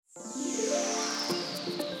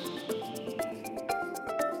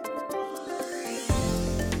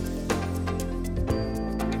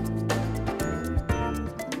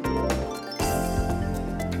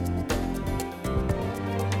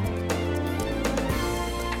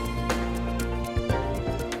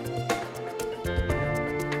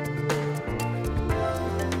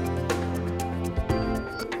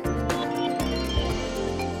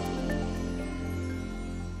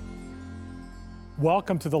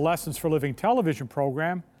Welcome to the Lessons for Living television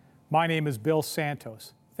program. My name is Bill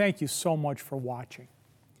Santos. Thank you so much for watching.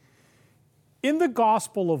 In the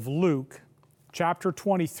Gospel of Luke, chapter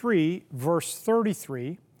 23, verse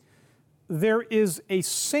 33, there is a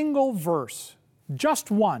single verse,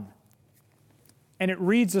 just one, and it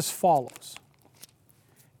reads as follows.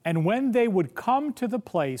 And when they would come to the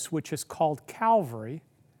place which is called Calvary,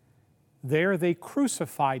 there they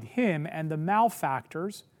crucified him and the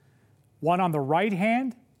malefactors, one on the right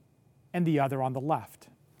hand and the other on the left.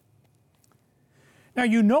 Now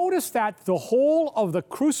you notice that the whole of the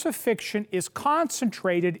crucifixion is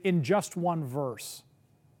concentrated in just one verse.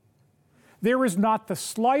 There is not the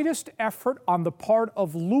slightest effort on the part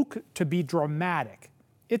of Luke to be dramatic.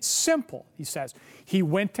 It's simple, he says. He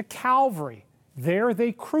went to Calvary. There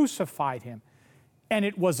they crucified him. And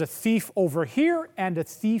it was a thief over here and a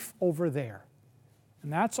thief over there.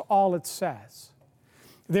 And that's all it says.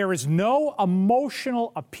 There is no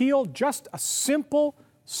emotional appeal, just a simple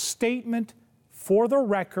statement for the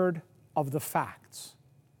record of the facts.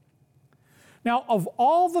 Now, of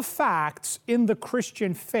all the facts in the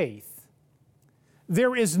Christian faith,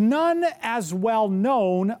 there is none as well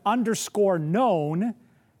known, known,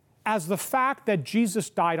 as the fact that Jesus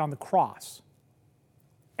died on the cross.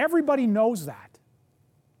 Everybody knows that.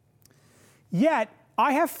 Yet,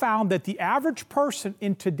 I have found that the average person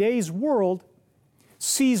in today's world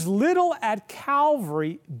sees little at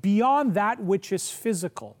Calvary beyond that which is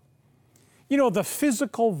physical. You know, the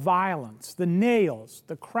physical violence, the nails,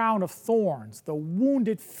 the crown of thorns, the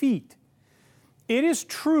wounded feet. It is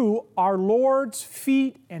true, our Lord's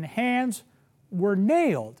feet and hands were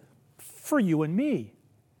nailed for you and me.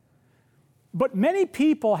 But many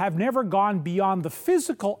people have never gone beyond the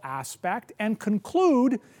physical aspect and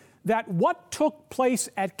conclude that what took place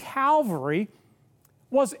at Calvary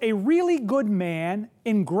was a really good man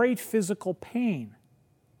in great physical pain.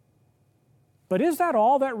 But is that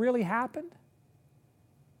all that really happened?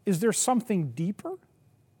 Is there something deeper?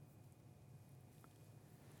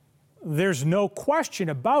 There's no question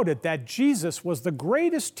about it that Jesus was the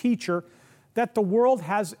greatest teacher that the world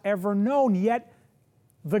has ever known, yet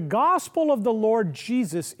the gospel of the Lord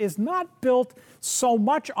Jesus is not built so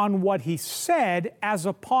much on what he said as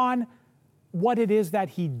upon what it is that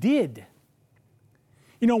he did.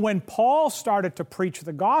 You know, when Paul started to preach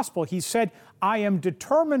the gospel, he said, I am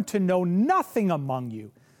determined to know nothing among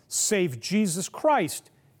you save Jesus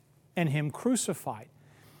Christ and him crucified.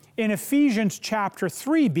 In Ephesians chapter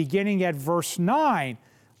 3, beginning at verse 9,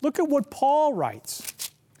 look at what Paul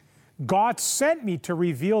writes. God sent me to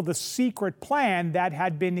reveal the secret plan that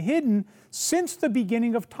had been hidden since the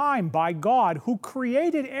beginning of time by God who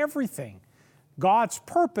created everything. God's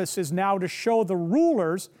purpose is now to show the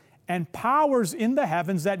rulers and powers in the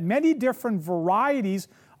heavens that many different varieties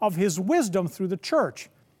of his wisdom through the church.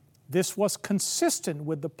 This was consistent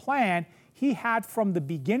with the plan he had from the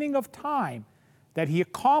beginning of time that he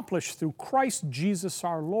accomplished through Christ Jesus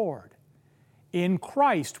our Lord. In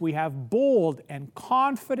Christ we have bold and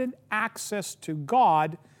confident access to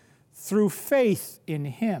God through faith in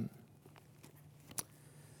him.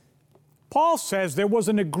 Paul says there was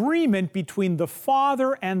an agreement between the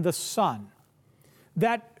Father and the Son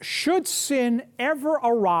that should sin ever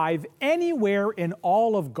arrive anywhere in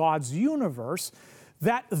all of God's universe,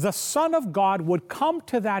 that the Son of God would come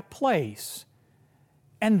to that place,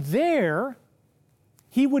 and there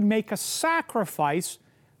he would make a sacrifice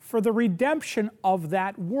for the redemption of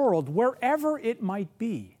that world, wherever it might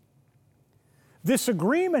be. This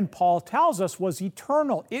agreement, Paul tells us, was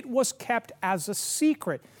eternal. It was kept as a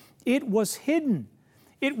secret. It was hidden.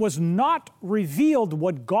 It was not revealed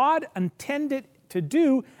what God intended to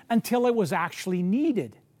do until it was actually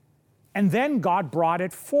needed. And then God brought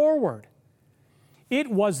it forward. It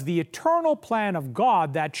was the eternal plan of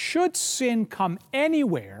God that should sin come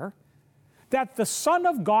anywhere, that the Son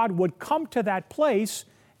of God would come to that place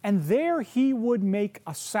and there he would make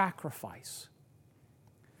a sacrifice.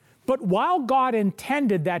 But while God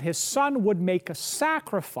intended that his Son would make a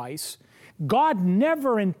sacrifice, God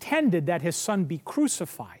never intended that his Son be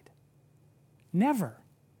crucified. Never.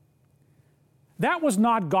 That was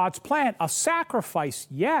not God's plan. A sacrifice,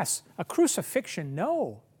 yes. A crucifixion,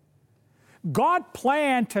 no. God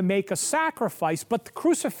planned to make a sacrifice, but the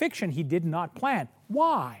crucifixion he did not plan.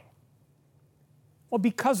 Why? Well,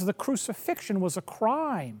 because the crucifixion was a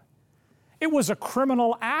crime. It was a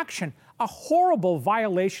criminal action, a horrible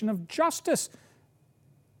violation of justice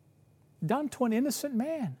done to an innocent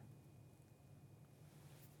man.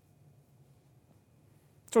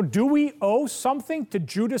 So do we owe something to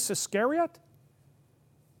Judas Iscariot?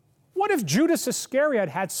 What if Judas Iscariot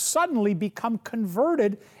had suddenly become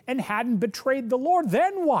converted and hadn't betrayed the Lord?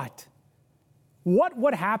 Then what? What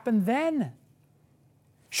would happen then?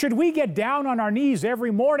 Should we get down on our knees every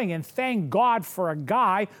morning and thank God for a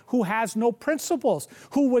guy who has no principles,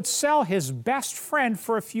 who would sell his best friend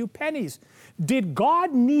for a few pennies? Did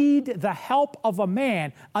God need the help of a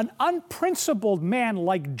man, an unprincipled man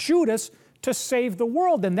like Judas, to save the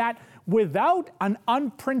world? And that without an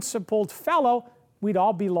unprincipled fellow, we'd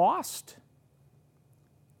all be lost?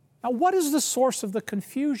 Now, what is the source of the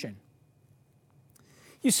confusion?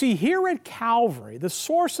 You see, here at Calvary, the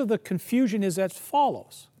source of the confusion is as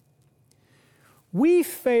follows. We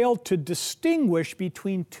fail to distinguish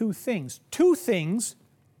between two things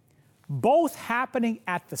both happening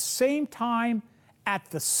at the same time,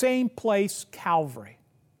 at the same place, Calvary.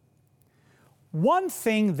 One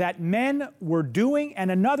thing that men were doing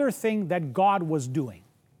and another thing that God was doing.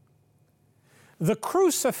 The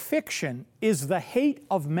crucifixion is the hate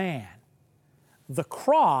of man. The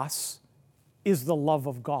cross is the love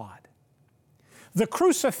of God. The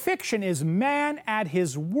crucifixion is man at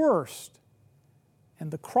his worst, and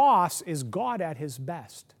the cross is God at his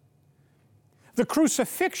best. The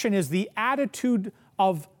crucifixion is the attitude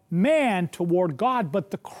of man toward God, but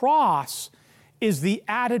the cross is the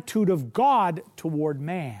attitude of God toward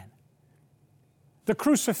man. The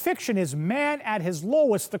crucifixion is man at his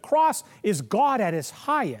lowest. The cross is God at his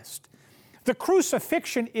highest. The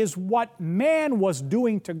crucifixion is what man was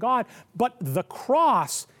doing to God, but the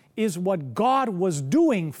cross is what God was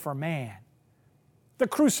doing for man. The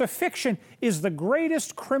crucifixion is the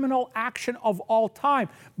greatest criminal action of all time,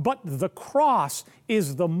 but the cross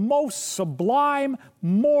is the most sublime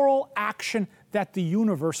moral action that the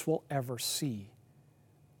universe will ever see.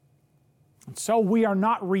 And so we are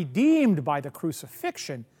not redeemed by the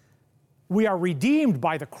crucifixion, we are redeemed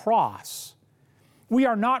by the cross. We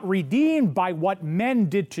are not redeemed by what men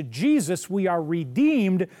did to Jesus. We are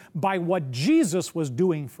redeemed by what Jesus was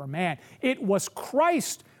doing for man. It was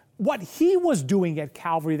Christ, what He was doing at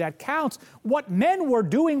Calvary, that counts. What men were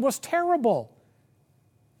doing was terrible.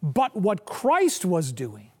 But what Christ was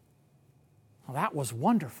doing, well, that was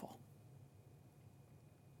wonderful.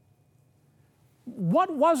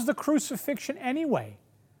 What was the crucifixion anyway?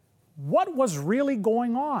 What was really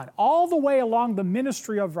going on? All the way along the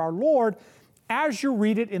ministry of our Lord, as you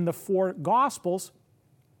read it in the four Gospels,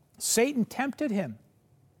 Satan tempted Him.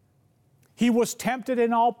 He was tempted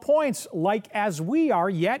in all points, like as we are,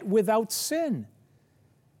 yet without sin.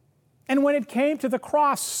 And when it came to the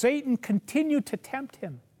cross, Satan continued to tempt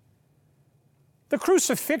Him. The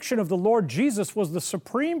crucifixion of the Lord Jesus was the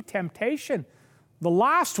supreme temptation, the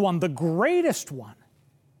last one, the greatest one.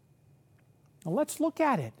 Now let's look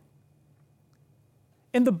at it.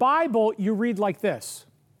 In the Bible, you read like this: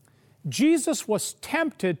 Jesus was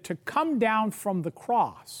tempted to come down from the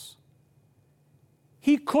cross.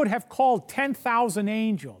 He could have called 10,000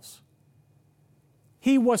 angels.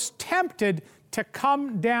 He was tempted to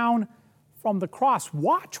come down from the cross.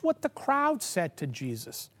 Watch what the crowd said to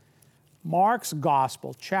Jesus. Mark's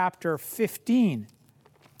Gospel, chapter 15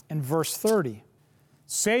 and verse 30.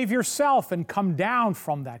 Save yourself and come down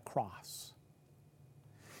from that cross.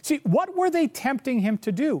 See, what were they tempting Him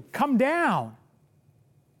to do? Come down.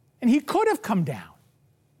 And He could have come down.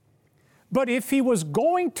 But if He was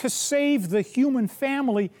going to save the human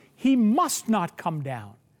family, He must not come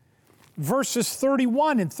down. Verses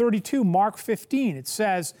 31 and 32, Mark 15, it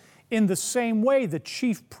says, in the same way the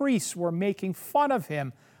chief priests were making fun of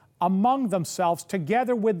Him among themselves,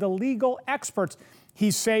 together with the legal experts. He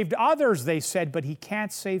saved others, they said, but He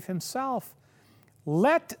can't save Himself.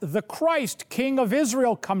 Let the Christ, King of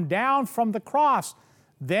Israel, come down from the cross.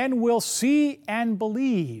 Then we'll see and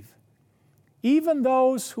believe. Even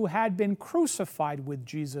those who had been crucified with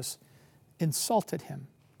Jesus insulted Him.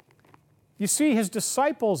 You see, His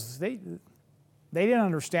disciples, they didn't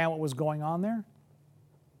understand what was going on there.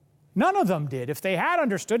 None of them did. If they had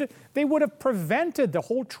understood it, they would have prevented the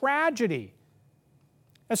whole tragedy.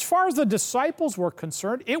 As far as the disciples were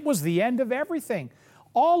concerned, it was the end of everything.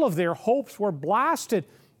 All of their hopes were blasted.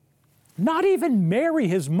 Not even Mary,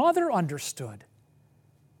 His mother, understood.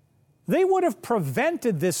 They would have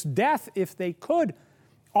prevented this death if they could.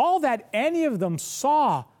 All that any of them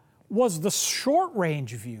saw was the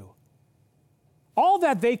short-range view. All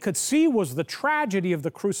that they could see was the tragedy of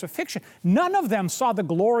the crucifixion. None of them saw the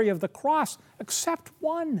glory of the cross except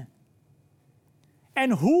one.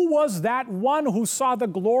 And who was that one who saw the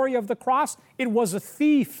glory of the cross? It was a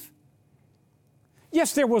thief.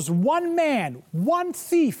 Yes, there was one man, one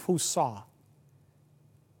thief who saw.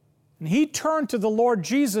 And he turned to the Lord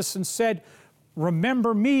Jesus and said,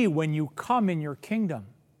 remember me when you come in your kingdom.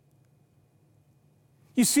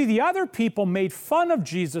 You see, the other people made fun of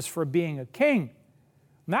Jesus for being a king.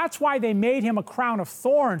 And that's why they made him a crown of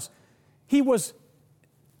thorns. He was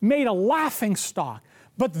made a laughing stock.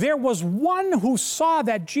 But there was one who saw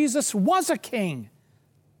that Jesus was a king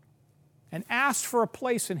and asked for a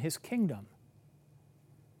place in his kingdom.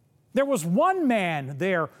 There was one man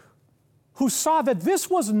there who saw that this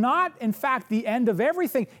was not, in fact, the end of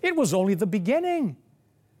everything. It was only the beginning.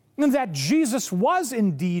 And that Jesus was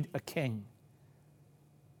indeed a king.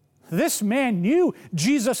 This man knew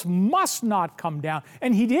Jesus must not come down,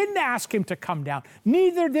 and he didn't ask him to come down.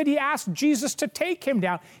 Neither did he ask Jesus to take him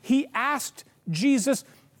down. He asked Jesus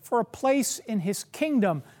for a place in his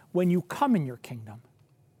kingdom when you come in your kingdom.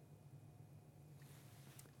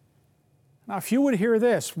 Now, if you would hear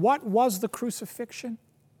this, what was the crucifixion?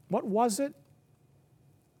 What was it?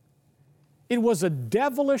 It was a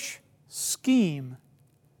devilish scheme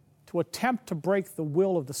to attempt to break the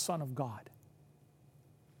will of the Son of God,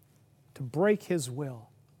 to break his will.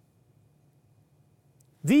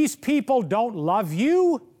 These people don't love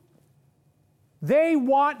you. They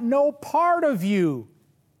want no part of you.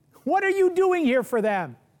 What are you doing here for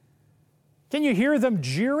them? Can you hear them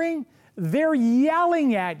jeering? They're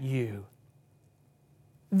yelling at you.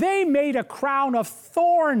 They made a crown of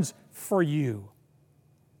thorns for you.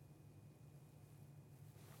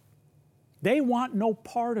 They want no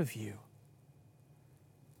part of you.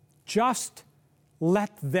 Just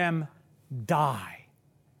let them die.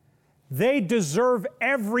 They deserve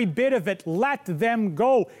every bit of it. Let them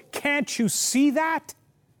go. Can't you see that?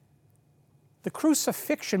 The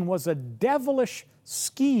crucifixion was a devilish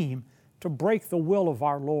scheme to break the will of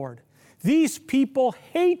our Lord. These people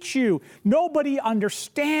hate you. Nobody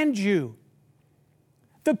understands you.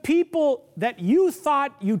 The people that you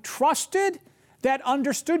thought you trusted, that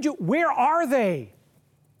understood you, where are they?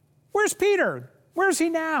 Where's Peter? Where's he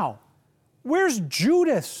now? Where's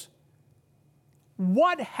Judas?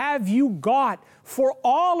 What have you got for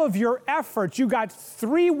all of your efforts? You got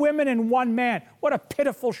 3 women and 1 man. What a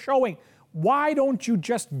pitiful showing. Why don't you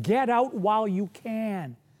just get out while you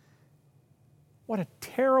can? What a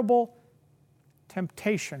terrible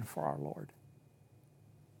temptation for our Lord.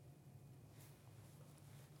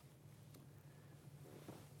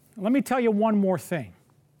 Let me tell you one more thing.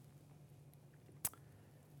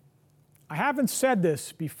 I haven't said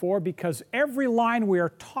this before because every line we are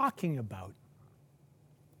talking about,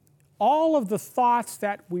 all of the thoughts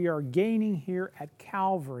that we are gaining here at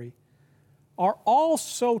Calvary are all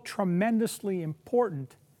so tremendously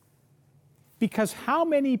important, because how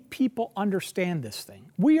many people understand this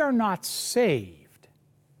thing? We are not saved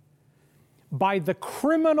by the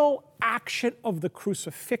criminal action of the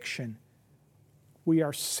crucifixion. We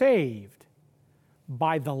are saved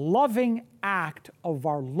by the loving act of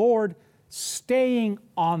our Lord staying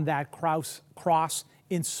on that cross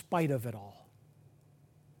in spite of it all.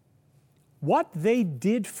 What they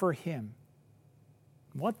did for him,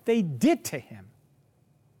 what they did to him,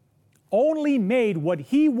 only made what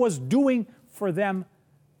he was doing for them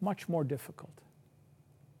much more difficult.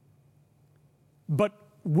 But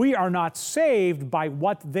we are not saved by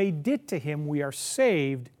what they did to him. We are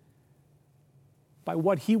saved by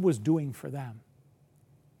what he was doing for them.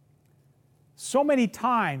 So many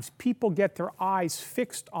times people get their eyes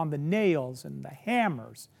fixed on the nails and the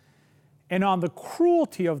hammers and on the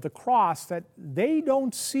cruelty of the cross that they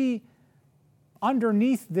don't see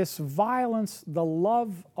underneath this violence the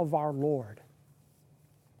love of our Lord.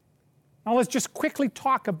 Now let's just quickly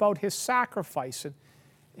talk about his sacrifice. And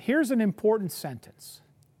here's an important sentence.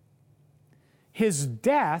 His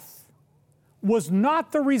death was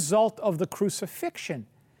not the result of the crucifixion.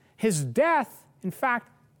 His death, in fact,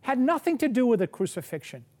 had nothing to do with the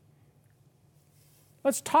crucifixion.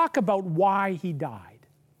 Let's talk about why he died.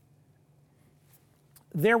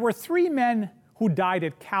 There were 3 men who died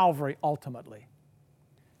at Calvary ultimately.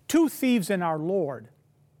 2 thieves and our Lord.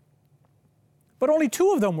 But only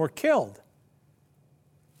 2 of them were killed.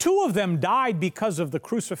 2 of them died because of the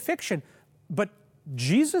crucifixion, but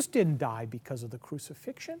Jesus didn't die because of the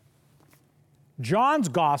crucifixion. John's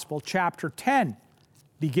Gospel, chapter 10,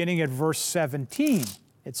 beginning at verse 17,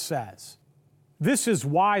 it says, "This is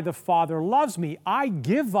why the Father loves me. I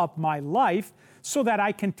give up my life so that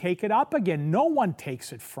I can take it up again. No one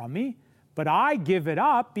takes it from me, but I give it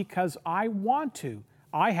up because I want to.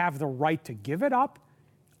 I have the right to give it up.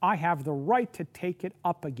 I have the right to take it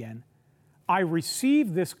up again. I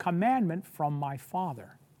receive this commandment from my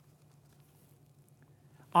Father.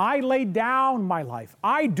 I lay down my life.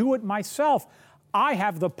 I do it myself. I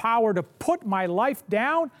have the power to put my life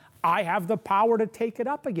down. I have the power to take it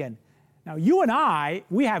up again." Now, you and I,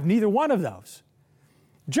 we have neither one of those.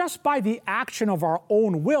 Just by the action of our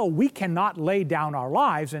own will, we cannot lay down our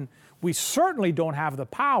lives, and we certainly don't have the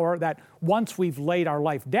power that once we've laid our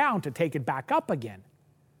life down to take it back up again.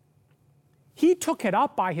 He took it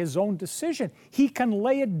up by His own decision. He can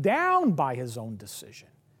lay it down by His own decision.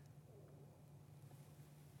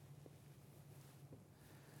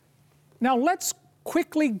 Now let's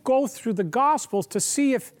quickly go through the Gospels to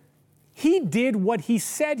see if He did what He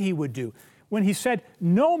said He would do. When He said,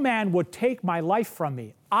 "No man would take my life from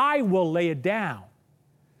me, I will lay it down."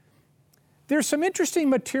 There's some interesting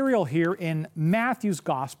material here in Matthew's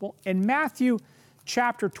Gospel. In Matthew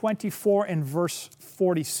chapter 24 and verse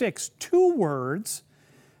 46, two words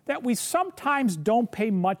that we sometimes don't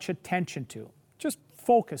pay much attention to. Just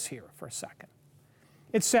focus here for a second.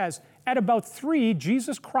 It says, "At about 3,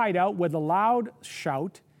 Jesus cried out with a loud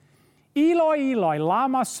shout, 'Eloi, Eloi,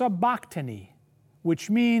 lama sabachthani,' which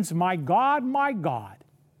means, 'My God,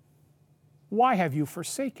 why have you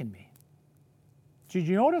forsaken me?'" Did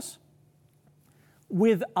you notice?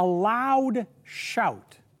 With a loud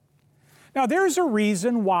shout. Now, there's a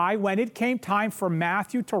reason why, when it came time for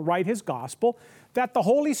Matthew to write his gospel, that the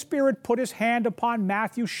Holy Spirit put His hand upon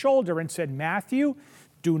Matthew's shoulder and said, "Matthew,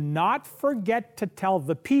 do not forget to tell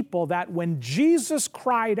the people that when Jesus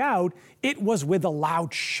cried out, it was with a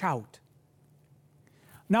loud shout."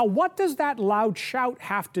 Now, what does that loud shout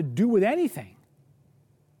have to do with anything?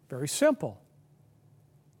 Very simple.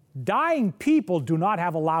 Dying people do not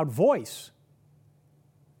have a loud voice.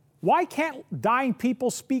 Why can't dying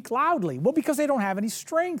people speak loudly? Well, because they don't have any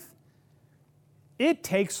strength. It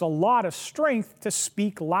takes a lot of strength to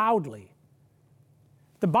speak loudly.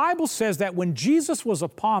 The Bible says that when Jesus was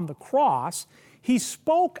upon the cross, He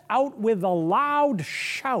spoke out with a loud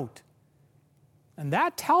shout. And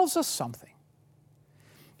that tells us something.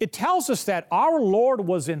 It tells us that our Lord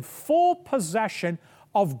was in full possession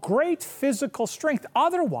of great physical strength.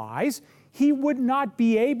 Otherwise, He would not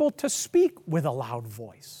be able to speak with a loud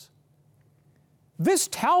voice. This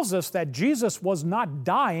tells us that Jesus was not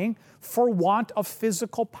dying for want of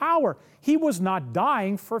physical power. He was not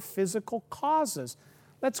dying for physical causes.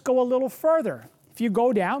 Let's go a little further. If you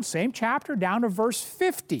go down, same chapter, down to verse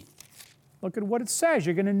 50, look at what it says.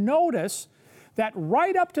 You're going to notice that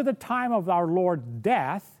right up to the time of our Lord's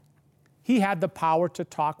death, He had the power to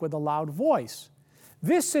talk with a loud voice.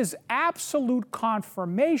 This is absolute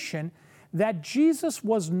confirmation that Jesus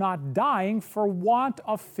was not dying for want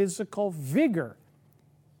of physical vigor.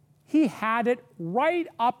 He had it right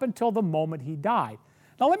up until the moment He died.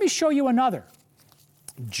 Now let me show you another.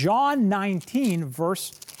 John 19, verse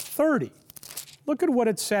 30. Look at what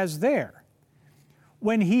it says there.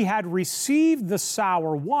 When He had received the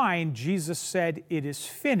sour wine, Jesus said, "It is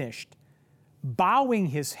finished." Bowing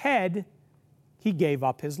His head, He gave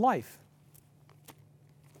up His life.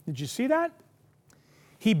 Did you see that?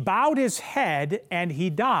 He bowed His head and He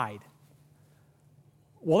died.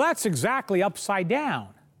 Well, that's exactly upside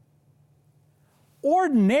down.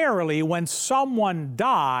 Ordinarily, when someone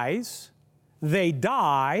dies, they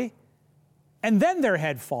die, and then their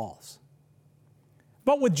head falls.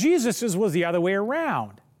 But with Jesus, it was the other way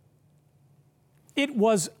around. It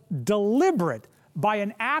was deliberate by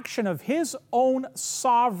an action of His own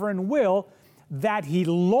sovereign will that He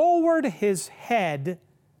lowered His head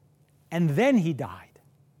and then He died.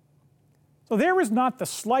 So there is not the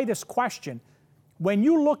slightest question, when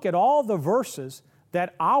you look at all the verses,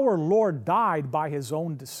 that our Lord died by His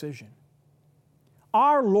own decision.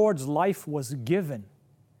 Our Lord's life was given.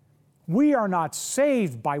 We are not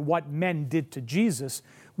saved by what men did to Jesus.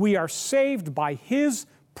 We are saved by His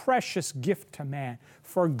precious gift to man.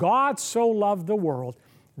 For God so loved the world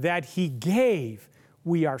that He gave.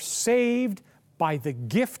 We are saved by the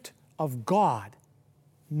gift of God,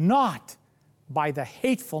 not by the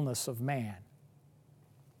hatefulness of man.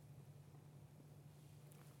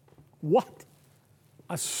 What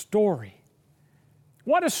a story.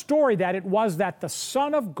 What a story that it was that the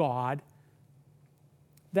Son of God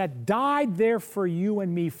that died there for you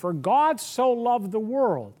and me. For God so loved the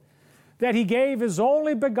world that He gave His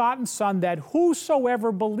only begotten Son, that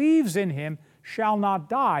whosoever believes in Him shall not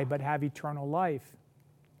die but have eternal life.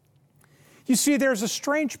 You see, there's a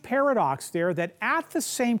strange paradox there that at the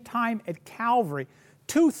same time at Calvary,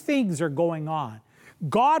 two things are going on.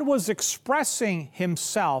 God was expressing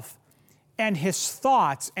Himself and His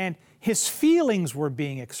thoughts and His feelings were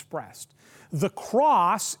being expressed. The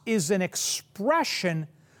cross is an expression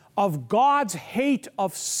of God's hate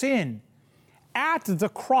of sin. At the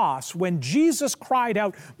cross, when Jesus cried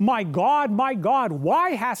out, my God,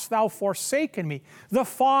 why hast thou forsaken me?" The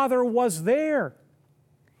Father was there.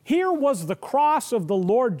 Here was the cross of the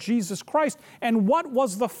Lord Jesus Christ. And what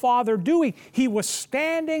was the Father doing? He was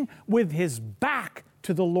standing with his back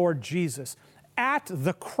to the Lord Jesus. At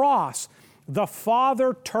the cross, the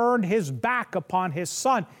Father turned his back upon his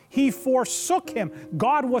Son. He forsook him.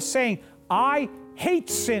 God was saying, I hate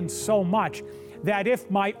sin so much that if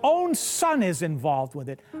my own Son is involved with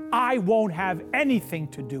it, I won't have anything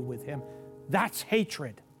to do with him. That's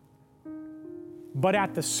hatred. But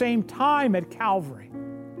at the same time at Calvary,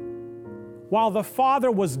 while the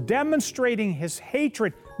Father was demonstrating his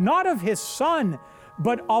hatred, not of his Son,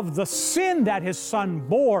 but of the sin that his Son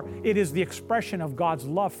bore, it is the expression of God's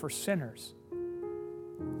love for sinners.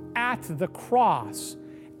 At the cross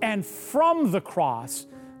and from the cross,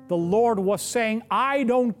 the Lord was saying, I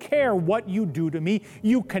don't care what you do to me.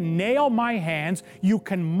 You can nail my hands, you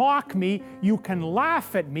can mock me, you can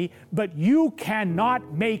laugh at me, but you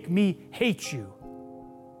cannot make me hate you.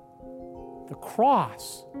 The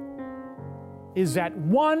cross is at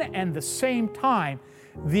one and the same time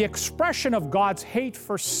the expression of God's hate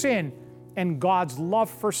for sin and God's love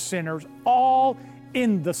for sinners, all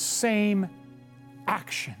in the same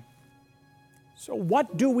action. So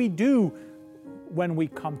what do we do when we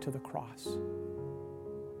come to the cross?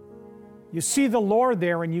 You see the Lord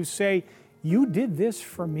there and you say, you did this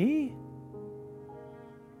for me?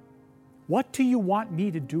 What do you want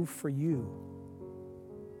me to do for you?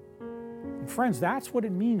 And friends, that's what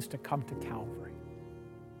it means to come to Calvary.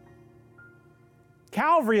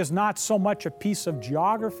 Calvary is not so much a piece of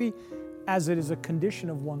geography as it is a condition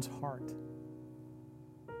of one's heart.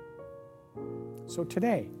 So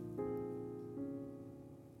today,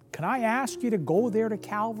 can I ask you to go there to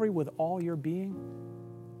Calvary with all your being?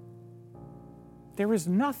 There is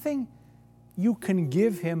nothing you can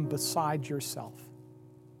give him besides yourself.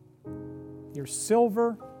 Your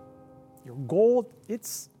silver, your gold,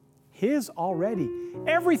 it's his already.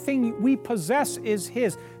 Everything we possess is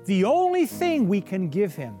his. The only thing we can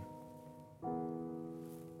give him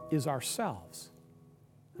is ourselves.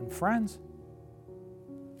 And friends,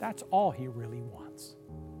 that's all he really wants.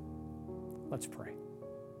 Let's pray.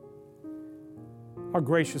 Our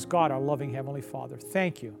gracious God, our loving Heavenly Father,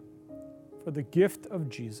 thank you for the gift of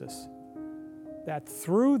Jesus, that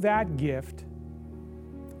through that gift,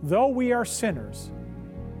 though we are sinners,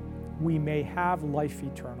 we may have life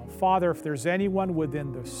eternal. Father, if there's anyone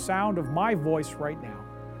within the sound of my voice right now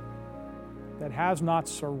that has not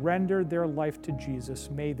surrendered their life to Jesus,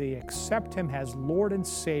 may they accept him as Lord and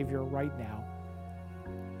Savior right now.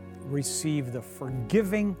 Receive the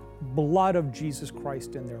forgiving blood of Jesus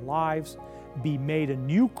Christ in their lives, be made a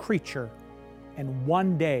new creature, and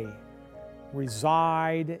one day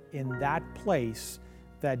reside in that place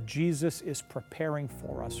that Jesus is preparing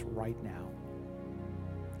for us right now.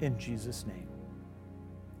 In Jesus' name,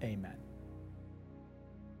 amen.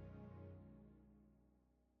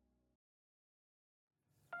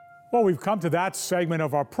 Well, we've come to that segment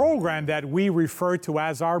of our program that we refer to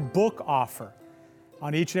as our book offer.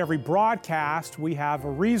 On each and every broadcast, we have a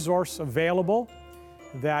resource available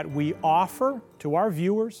that we offer to our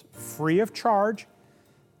viewers free of charge,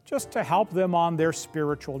 just to help them on their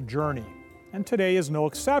spiritual journey. And today is no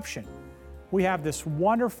exception. We have this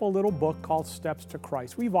wonderful little book called Steps to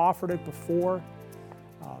Christ. We've offered it before.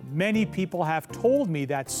 Many people have told me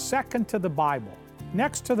that second to the Bible,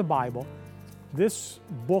 next to the Bible, this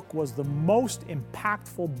book was the most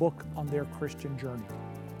impactful book on their Christian journey.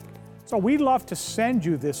 So we'd love to send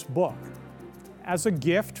you this book as a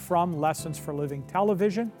gift from Lessons for Living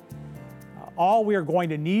Television. All we are going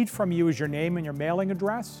to need from you is your name and your mailing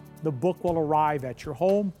address. The book will arrive at your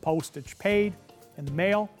home, postage paid, in the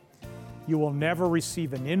mail. You will never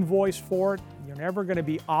receive an invoice for it. You're never going to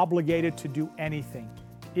be obligated to do anything.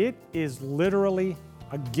 It is literally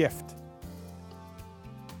a gift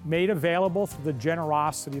made available through the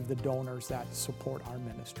generosity of the donors that support our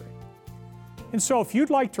ministry. And so if you'd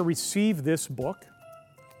like to receive this book,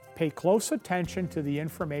 pay close attention to the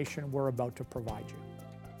information we're about to provide you.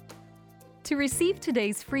 To receive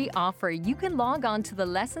today's free offer, you can log on to the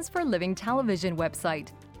Lessons for Living television website,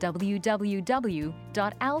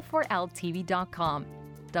 www.l4ltv.com,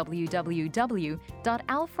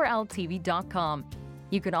 www.l4ltv.com.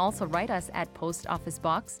 You can also write us at Post Office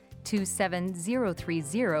Box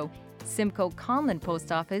 27030, Simcoe Conlin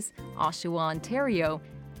Post Office, Oshawa, Ontario,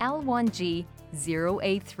 L1G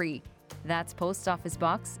 083. That's Post Office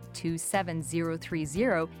Box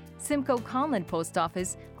 27030, Simcoe Conlin Post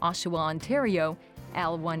Office, Oshawa, Ontario,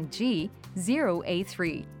 L1G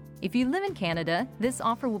 083. If you live in Canada, this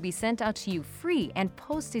offer will be sent out to you free and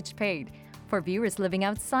postage paid. For viewers living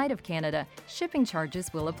outside of Canada, shipping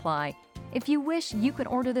charges will apply. If you wish, you can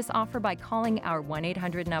order this offer by calling our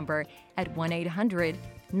 1-800 number at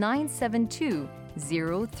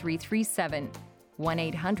 1-800-972-0337.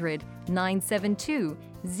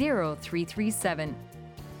 1-800-972-0337.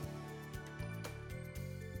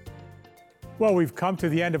 Well, we've come to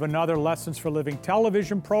the end of another Lessons for Living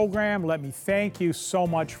television program. Let me thank you so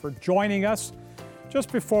much for joining us.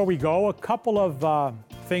 Just before we go, a couple of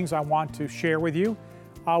things I want to share with you.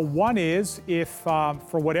 One is if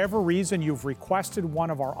for whatever reason you've requested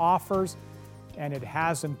one of our offers and it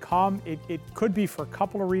hasn't come, it could be for a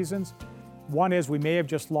couple of reasons. One is we may have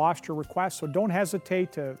just lost your request, so don't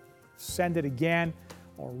hesitate to send it again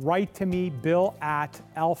or write to me,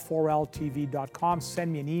 bill@l4ltv.com.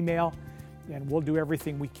 Send me an email and we'll do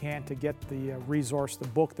everything we can to get the resource, the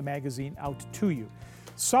book, the magazine out to you.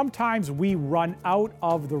 Sometimes we run out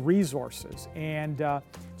of the resources and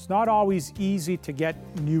it's not always easy to get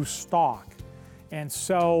new stock. And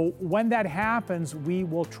so when that happens, we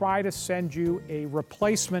will try to send you a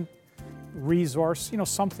replacement resource,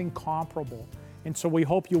 something comparable. And so we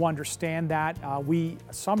hope you understand that. We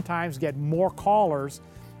sometimes get more callers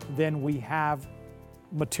than we have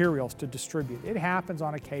materials to distribute. It happens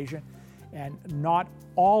on occasion, and not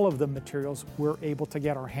all of the materials we're able to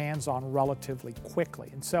get our hands on relatively quickly.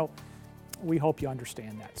 And so we hope you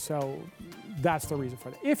understand that. So that's the reason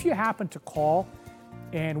for that. If you happen to call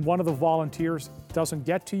and one of the volunteers doesn't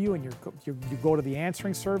get to you and you go to the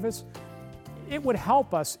answering service, it would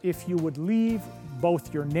help us if you would leave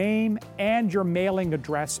both your name and your mailing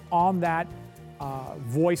address on that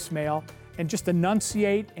voicemail and just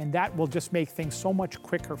enunciate, and that will just make things so much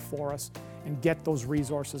quicker for us and get those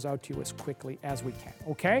resources out to you as quickly as we can,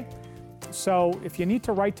 okay? So if you need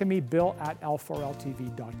to write to me,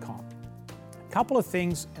 bill@l4ltv.com. A couple of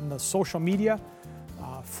things in the social media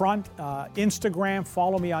front. Instagram,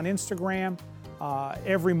 follow me on Instagram.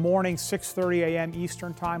 Every morning, 6:30 a.m.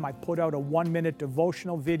 Eastern Time, I put out a 1-minute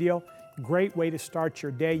devotional video. Great way to start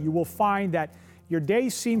your day. You will find that your day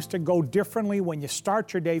seems to go differently when you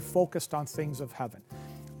start your day focused on things of heaven.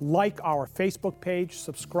 Like our Facebook page,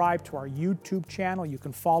 subscribe to our YouTube channel. You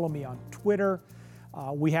can follow me on Twitter.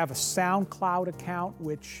 We have a SoundCloud account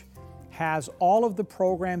which has all of the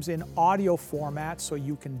programs in audio format, so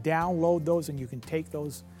you can download those and you can take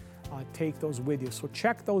those with you. So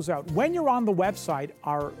check those out. When you're on the website,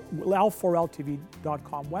 our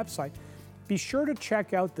l4ltv.com website, be sure to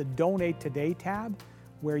check out the Donate Today tab,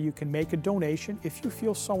 where you can make a donation. If you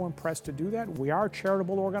feel so impressed to do that, we are a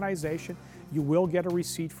charitable organization. You will get a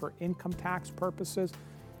receipt for income tax purposes.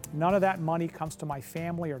 None of that money comes to my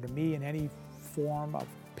family or to me in any form of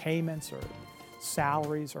payments or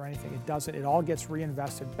salaries or anything. It doesn't. It all gets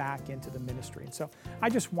reinvested back into the ministry. And so I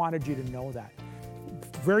just wanted you to know that.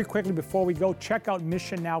 Very quickly before we go, check out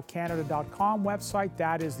missionnowcanada.com website.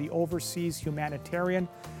 That is the overseas humanitarian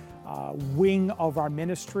wing of our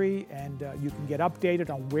ministry, and you can get updated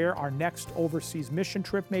on where our next overseas mission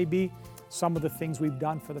trip may be, some of the things we've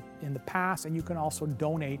done in the past, and you can also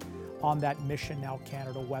donate on that Mission Now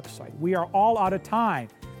Canada website. We are all out of time.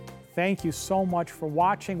 Thank you so much for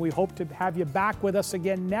watching. We hope to have you back with us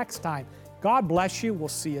again next time. God bless you. We'll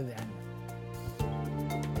see you then.